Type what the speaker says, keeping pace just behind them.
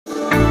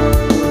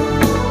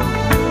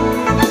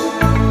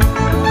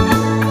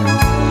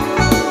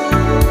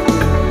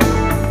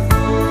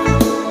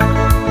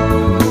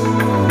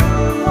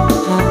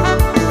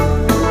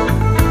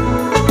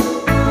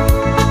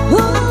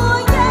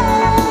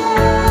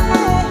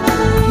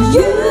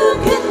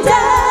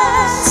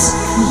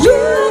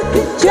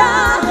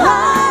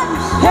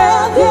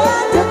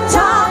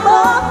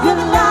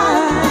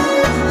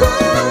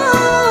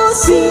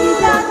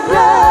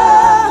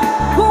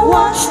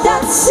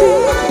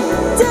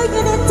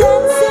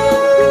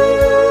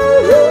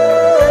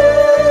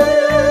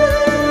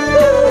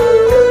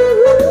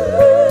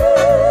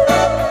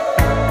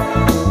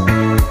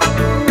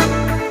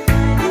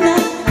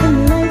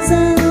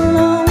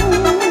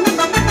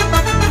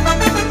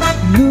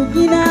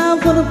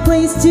for a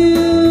place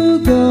to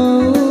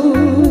go.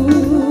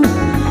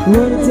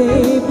 What a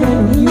day,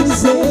 playing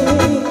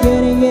music,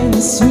 getting in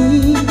the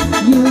sweet.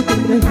 You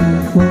can let me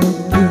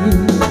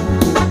forgive.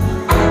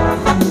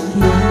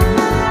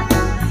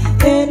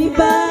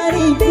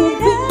 Anybody could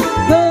be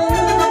good.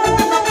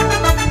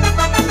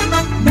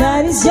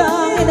 Night is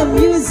young and the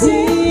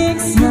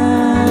music's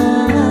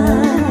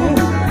high.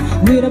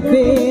 With a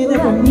bit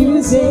of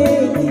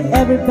music,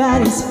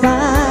 everybody's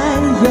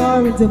fine.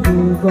 You're in the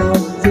mood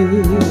of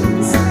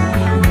this.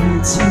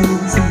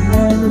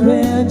 And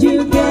when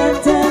you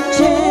get the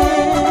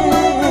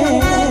chance,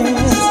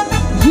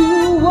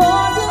 you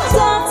are the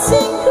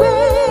dancing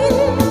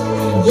queen,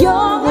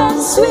 young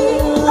and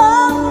sweet,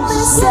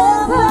 only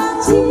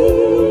 17.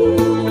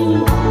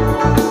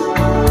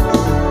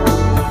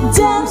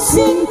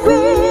 Dancing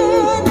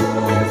queen,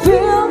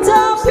 feel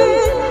the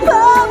beat,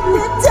 pump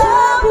it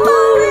down,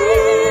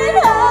 Marine,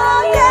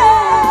 oh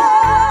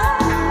yeah.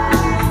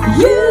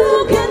 You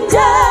can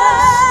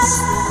dance,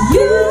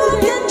 you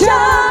can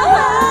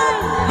drive,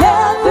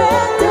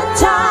 having the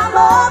time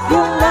of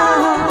your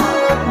life.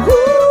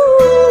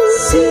 Woo,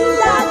 see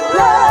that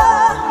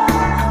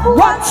girl,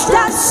 watch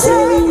that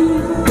scene,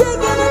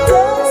 digging a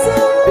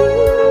dancing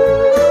beat.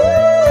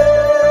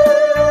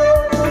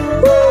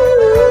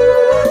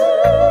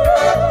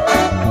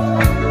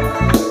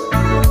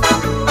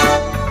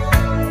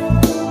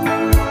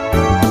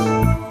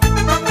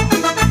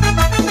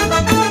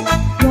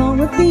 All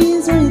of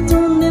these are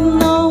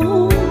turning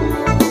on.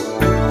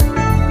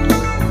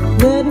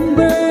 Let it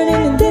burn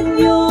and then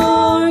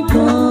you're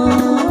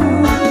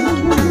gone.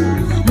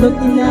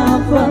 Looking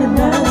out for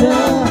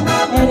another,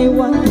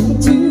 anyone can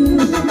do.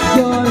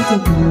 You're the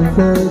mood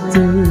for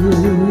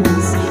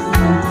this.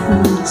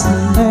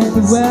 And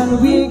when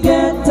we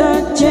get the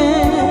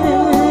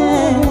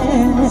chance,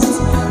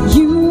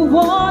 you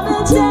want a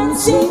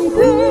dancing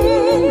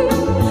queen,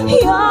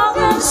 young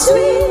and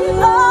sweet,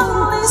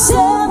 only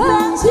 17.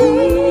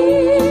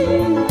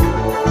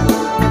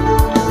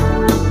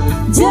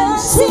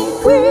 Dancing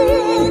queen,